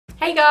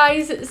Hey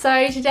guys,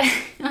 so today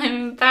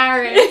I'm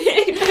embarrassed.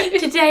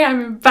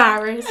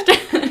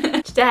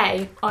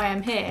 Today I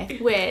am here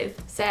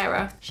with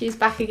Sarah. She's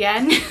back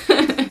again.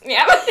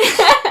 Yeah.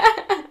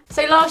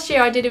 So last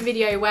year I did a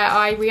video where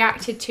I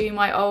reacted to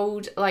my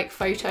old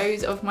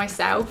photos of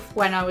myself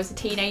when I was a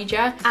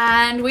teenager,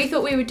 and we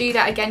thought we would do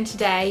that again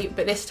today,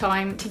 but this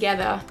time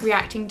together,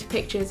 reacting to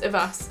pictures of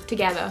us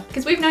together.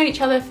 Because we've known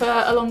each other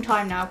for a long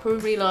time now,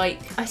 probably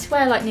I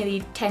swear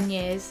nearly 10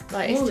 years.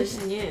 More than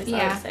 10 years, yeah,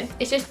 I would say.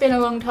 It's just been a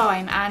long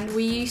time, and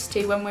we used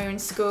to, when we were in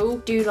school,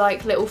 do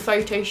little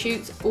photo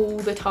shoots all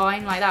the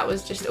time. That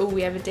was just all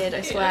we ever did,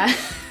 I swear.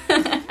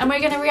 Yeah. And we're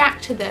going to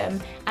react to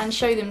them and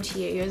show them to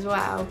you as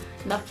well.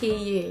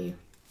 Lucky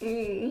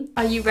you.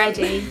 Are you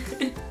ready?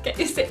 Get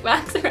your sick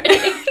bags ready.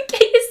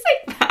 Get your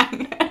sick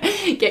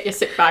bag. Get your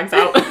sick bags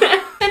out.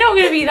 They're not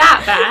going to be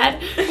that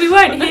bad. We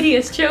weren't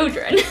hideous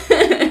children.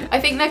 I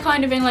think they're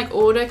kind of in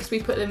order because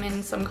we put them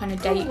in some kind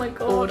of date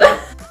order.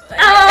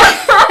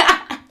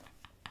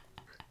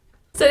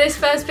 So this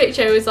first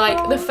picture was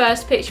the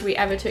first picture we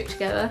ever took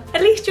together.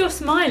 At least you're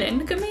smiling.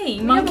 Look at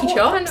me, monkey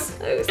chops.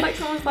 It was like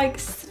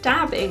someone's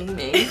stabbing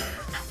me.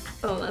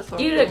 Oh, that's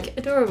horrible. You look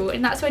adorable,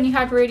 and that's when you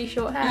had really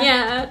short hair.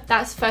 Yeah.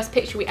 That's the first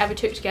picture we ever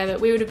took together.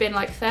 We would have been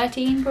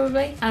 13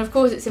 probably. And of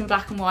course it's in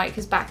black and white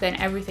because back then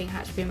everything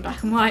had to be in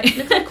black and white.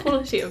 Look at the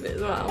quality of it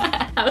as well.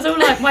 That was all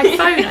my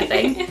phone, I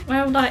think.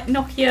 My old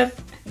Nokia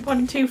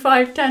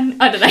 12510,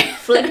 I don't know.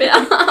 Flip it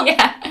up.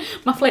 Yeah,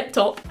 my flip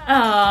top.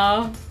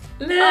 Oh.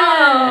 Look!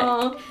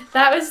 Oh.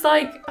 That was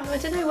I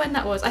don't know when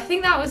that was. I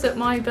think that was at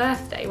my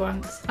birthday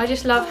once. I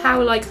just love how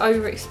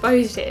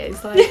overexposed it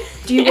is.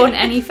 Do you want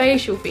any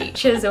facial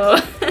features or?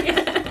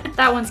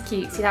 That one's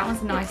cute. See, that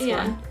one's a nice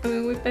one. I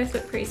mean, we both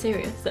look pretty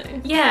serious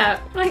though. Yeah,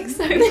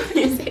 so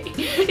crazy.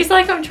 It's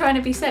I'm trying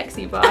to be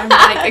sexy, but I'm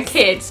a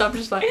kid, so I'm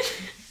just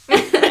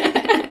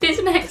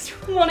This next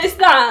one. What is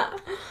that?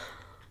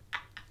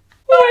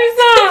 What is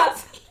that?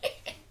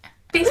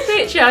 This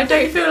picture, I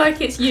don't feel like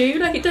it's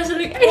you. It doesn't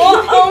look anything.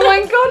 What? Oh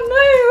my god,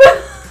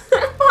 no!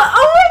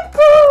 Oh my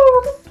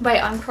god! Wait,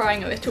 I'm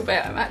crying a little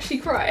bit. I'm actually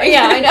crying.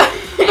 Yeah, I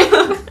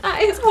know.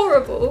 That is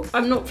horrible.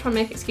 I'm not trying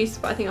to make excuses,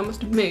 but I think I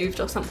must have moved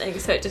or something,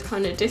 so it just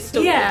kind of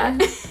distorted. Yeah.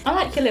 I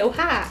like your little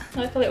hat.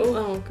 A little.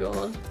 Oh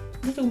god.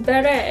 Little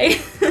beret.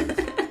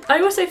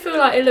 I also feel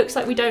it looks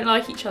like we don't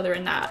like each other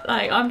in that.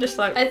 I'm just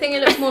I think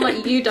it looks more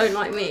like you don't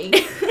like me.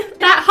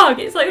 That hug,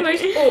 it's the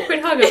most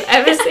awkward hug I've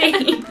ever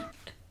seen.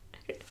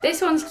 This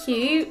one's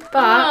cute,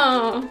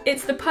 but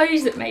it's the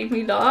pose that made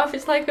me laugh.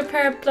 It's like a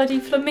pair of bloody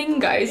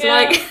flamingos.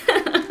 Yeah.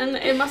 And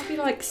it must be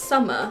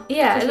summer.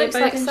 Yeah, it looks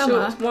like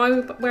summer. Shorts. Why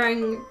are we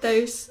wearing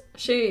those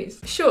shoes?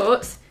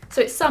 Shorts.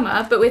 So it's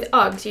summer, but with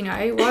Uggs, you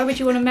know. Why would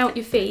you want to melt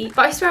your feet?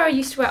 But I swear I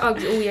used to wear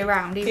Uggs all year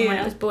round, even when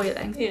it was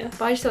boiling. Yeah.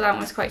 But I just thought that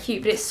one was quite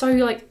cute. But it's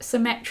so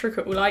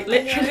symmetrical,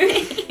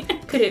 literally.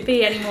 Could it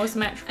be any more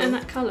symmetrical? And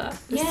that colour.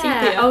 Yeah.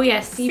 Sepia. Oh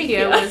yes,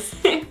 sepia was.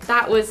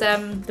 That was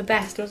the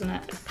best, wasn't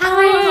it?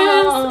 Paris.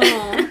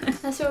 Oh.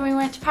 That's when we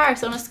went to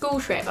Paris on a school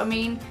trip. I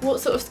mean, what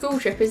sort of school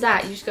trip is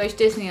that? You just go to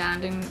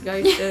Disneyland and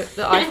go to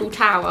the Eiffel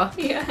Tower.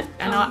 Yeah.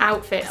 And our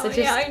outfits are just.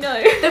 Yeah, I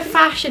know. The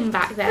fashion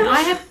back then.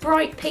 I had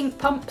bright pink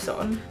pumps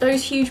on.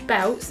 Those huge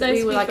belts that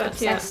we were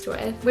obsessed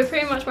with. We're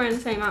pretty much wearing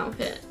the same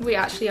outfit. We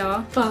actually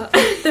are. But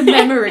the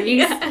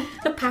memories.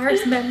 The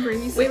Paris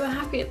memories. We were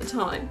happy at the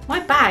time. My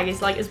bag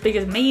is as big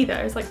as me though.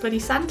 It's bloody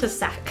Santa's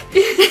sack.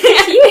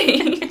 It's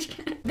huge.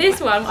 This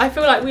one, I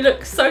feel we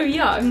look so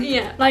young.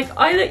 Yeah.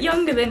 I look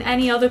younger than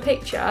any other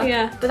picture.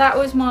 Yeah. But that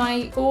was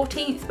my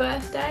 14th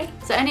birthday.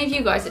 So any of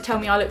you guys that tell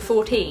me I look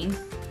 14,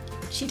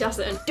 she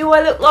doesn't. do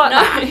I look like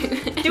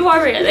that? Do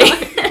I really?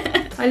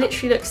 No. I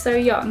literally look so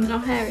young. And our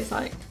hair is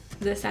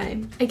the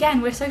same.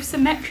 Again, we're so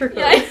symmetrical.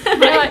 Yeah.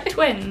 We're like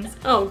twins.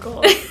 Oh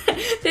god.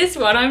 This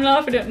one, I'm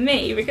laughing at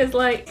me because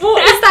what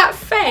is that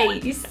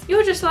face?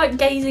 You're just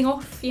gazing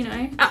off, you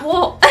know. At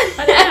what?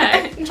 I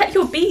don't know. Check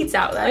your beads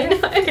out though. They're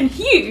fucking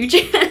huge.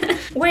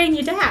 Weighing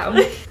you down.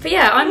 But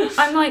yeah, I'm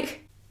I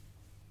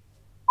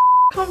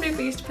can't believe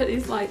we used to put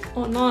these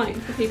online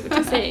for people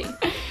to see.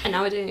 And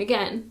now we're doing it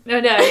again. No,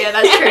 yeah,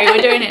 that's true.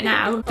 We're doing it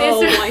now.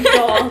 Oh my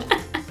god.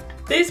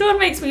 This one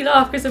makes me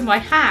laugh because of my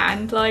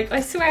hand. I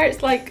swear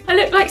it's I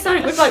look like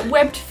something with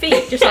webbed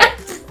feet, just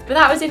But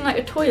that was in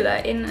a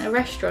toilet in a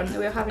restaurant that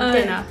we were having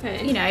dinner.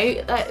 Okay. You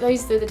know,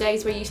 those are the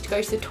days where you used to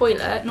go to the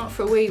toilet, not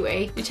for a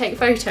wee-wee, you take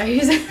photos.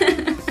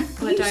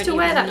 I used to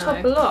wear that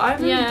top a lot, I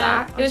remember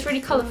that. It was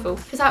really colourful.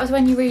 Because that was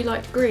when you really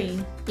liked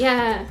green.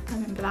 Yeah. I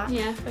remember that.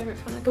 Yeah,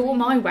 favourite colour. But what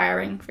am I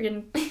wearing?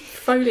 Friggin'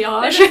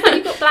 foliage.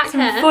 You've got black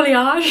hair.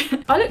 Foliage.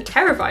 I look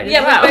terrified as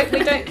well. Yeah,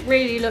 we don't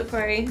really look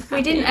very happy.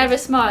 We didn't ever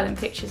smile in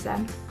pictures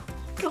then.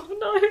 Oh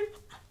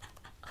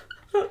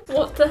no.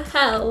 What the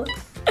hell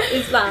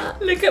is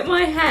that? Look at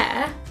my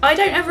hair. I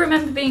don't ever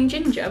remember being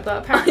ginger,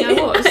 but apparently I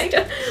was.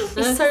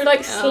 It's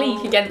so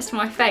sleek against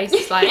my face.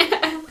 It's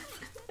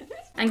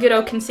and good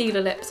old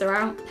concealer lips are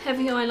out.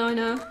 Heavy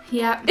eyeliner.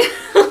 Yeah.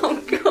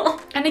 Oh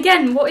god. And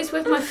again, what is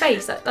with my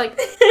face?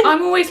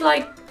 I'm always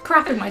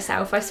crapping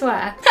myself, I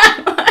swear.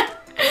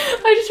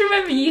 I just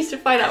remember you used to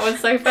find that one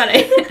so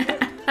funny.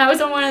 That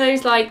was on one of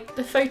those like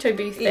the photo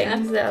booth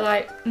things that are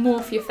like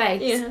morph your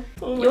face. Yeah.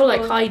 Oh You're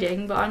like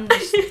hiding, but I'm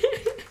just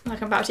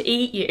like I'm about to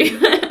eat you.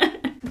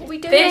 What are we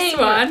doing? This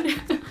one.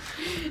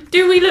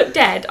 Do we look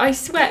dead? I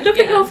swear. Look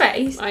at your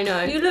face. I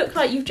know. You look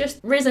like you've just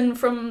risen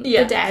from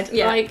the dead.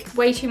 Yeah. Like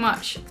way too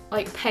much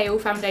like pale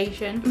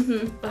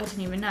foundation. I don't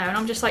even know. And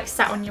I'm just like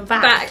sat on your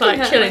back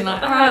like chilling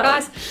like, alright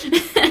guys.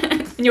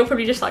 And you're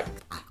probably just like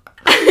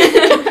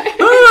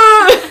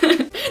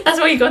that's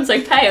why you've gone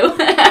so pale.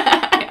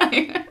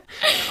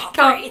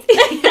 Can't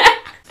breathe.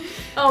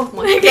 Oh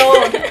my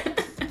god.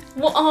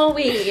 What are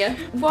we?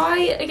 Why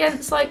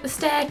against like the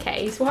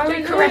staircase? Why are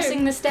we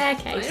caressing the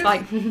staircase?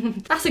 Like,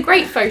 that's a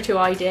great photo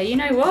idea. You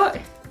know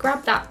what?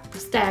 Grab that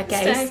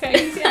staircase.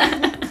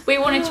 Yeah. We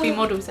wanted to be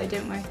models though,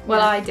 didn't we?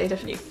 Well, I did. I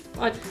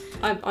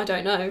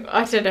don't know.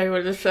 I don't know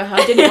what it was.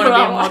 I didn't want to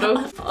be a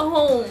model.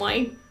 Oh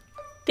my.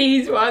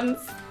 These ones.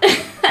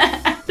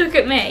 Look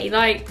at me,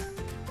 like.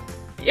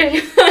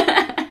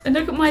 And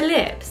look at my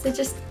lips. They're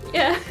just.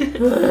 Yeah.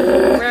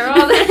 Where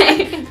are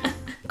they?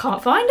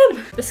 Can't find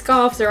them. The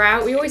scarves are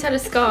out. We always had a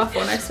scarf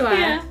on, I swear.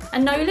 Yeah.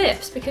 And no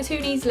lips, because who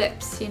needs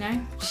lips, you know?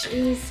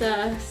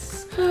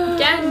 Jesus.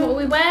 Again, what are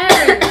we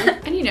wearing?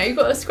 And you know, you've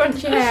got to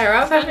scrunch your hair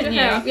up, haven't you?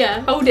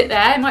 Yeah. Hold it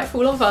there, it might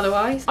fall off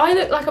otherwise. I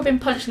look like I've been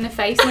punched in the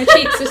face. My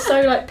cheeks are so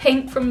like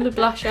pink from the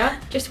blusher.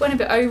 Just went a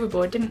bit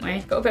overboard, didn't we?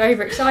 Got a bit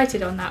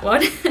overexcited on that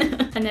one.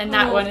 And then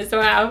that one as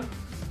well.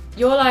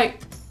 You're like,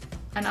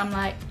 and I'm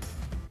like,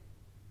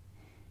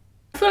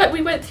 I feel like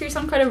we went through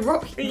some kind of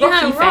rocky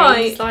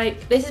phase.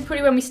 Like, this is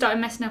probably when we started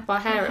messing up our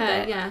hair a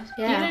bit. Yeah.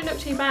 You don't look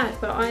too bad,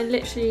 but I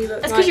literally look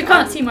That's because you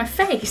can't see my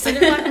face. I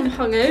look like I'm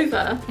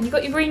hungover. And you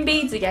got your green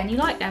beads again. You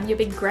like them? Your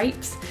big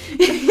grapes.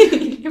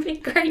 Your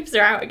big grapes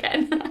are out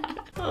again.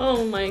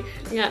 Oh my.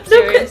 Yeah, Look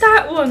serious. at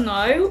that one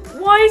though.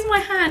 Why is my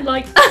hand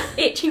like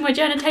itching my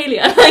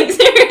genitalia? Like,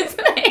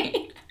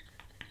 seriously.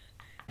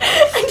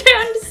 I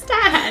don't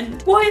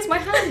understand. Why is my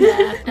hand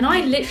there? And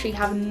I literally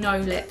have no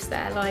lips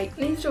there. Like,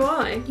 neither do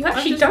I. You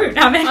actually don't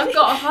have any. I've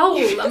got a hole.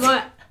 I'm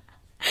like,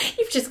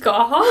 you've just got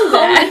a hole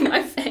there in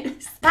my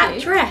face. That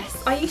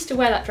dress. I used to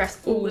wear that dress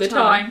all the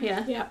time.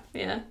 Yeah.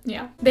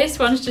 This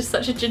one's just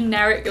such a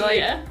generic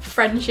like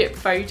friendship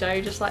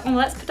photo. Just like, oh,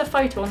 let's put a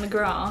photo on the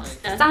grass.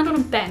 Stand on a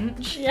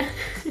bench.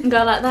 And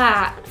go like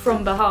that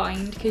from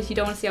behind because you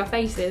don't want to see our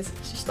faces.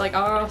 It's just like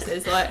our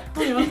asses. Like,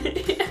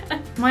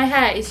 My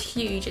hair is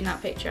huge in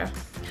that picture.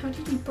 How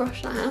did you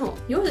brush that out?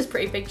 Yours is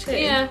pretty big too.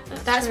 Yeah,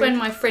 that's when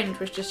my fringe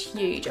was just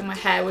huge and my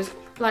hair was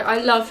like, I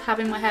loved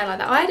having my hair like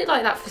that. I had it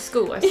like that for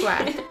school, I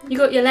swear. You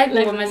got your leg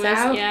warmers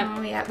out. Yeah.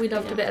 Oh yeah, we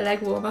loved a bit of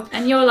leg warmer.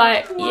 And you're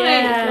like,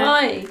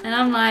 Why? And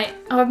I'm like,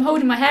 oh, I'm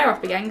holding my hair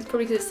up again,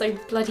 probably because it's so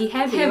bloody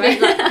heavy.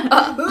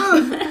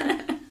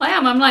 I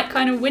am, I'm like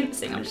kind of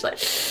wincing. I'm just like,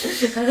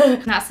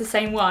 and that's the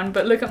same one,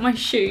 but look at my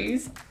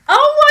shoes.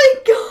 Oh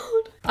my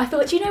god! I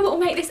thought, do you know what will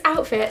make this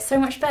outfit so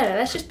much better?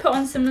 Let's just put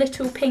on some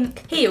little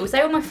pink heels.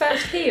 They were my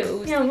first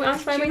heels. Yeah, I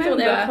thought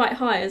they were quite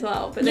high as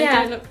well, but they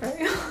don't look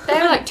very high. They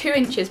were like 2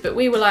 inches, but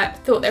we were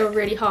like, thought they were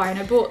really high and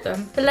I bought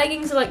them. The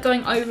leggings are like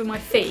going over my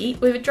feet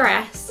with a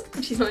dress.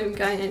 She's not even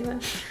going anywhere.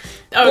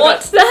 Oh,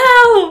 what the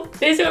hell?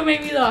 This one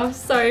made me laugh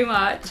so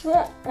much.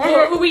 What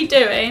were we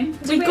doing?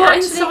 We got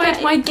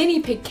inside my guinea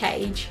pig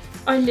cage.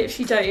 I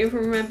literally don't even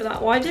remember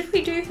that. Why did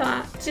we do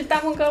that? Did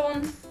that one go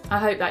on? I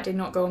hope that did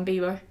not go on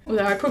Bebo.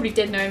 Although I probably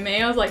did know me.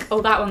 I was like,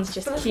 oh, that one's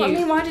just cute. What I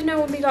mean, why did no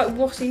one be like,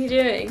 what are you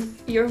doing?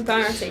 You're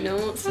embarrassing. No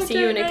one wants to see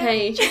you in a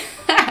cage.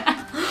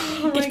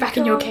 Get back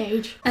in your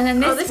cage. And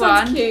then this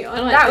one, one's cute. I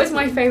like that was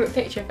my favourite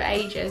picture for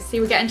ages. See,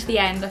 we're getting to the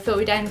end. I thought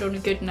we'd end on a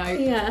good note.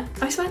 Yeah.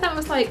 I swear that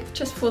was like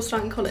just before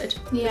starting college.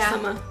 This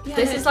summer. Yeah,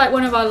 this is like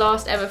one of our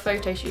last ever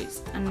photo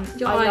shoots. And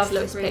I love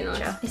this really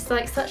picture. Nice. It's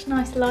like such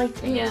nice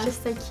lighting. Yeah. It's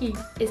just so cute.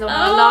 It's on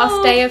our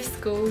last day of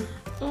school.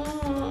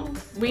 Oh.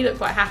 We look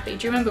quite happy.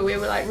 Do you remember we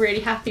were like really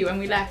happy when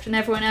we left and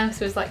everyone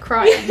else was like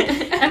crying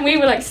and we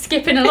were like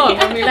skipping along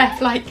when we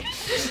left like,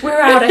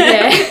 we're out of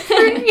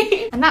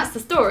here. And that's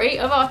the story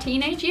of our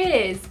teenage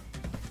years.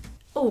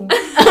 Oh.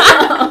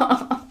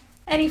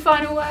 Any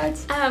final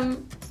words?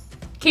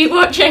 Keep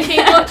watching.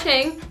 Keep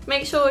watching.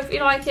 Make sure if you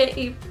like it,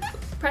 you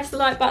press the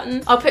like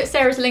button. I'll put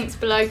Sarah's links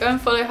below. Go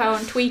and follow her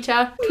on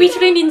Twitter.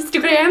 Twitter and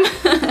Instagram.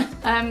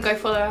 Go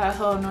follow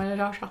her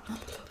on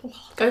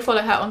Go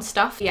follow her on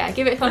stuff. Yeah,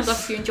 give it a thumbs up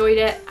if you enjoyed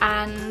it,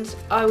 and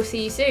I will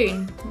see you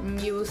soon.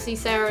 You will see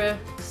Sarah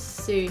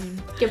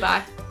soon.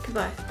 Goodbye.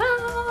 Goodbye.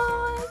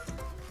 Bye.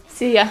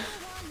 See ya.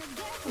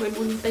 I won't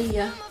want to be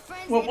ya.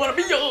 Won't want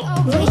to be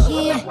ya. We're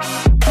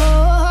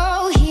here.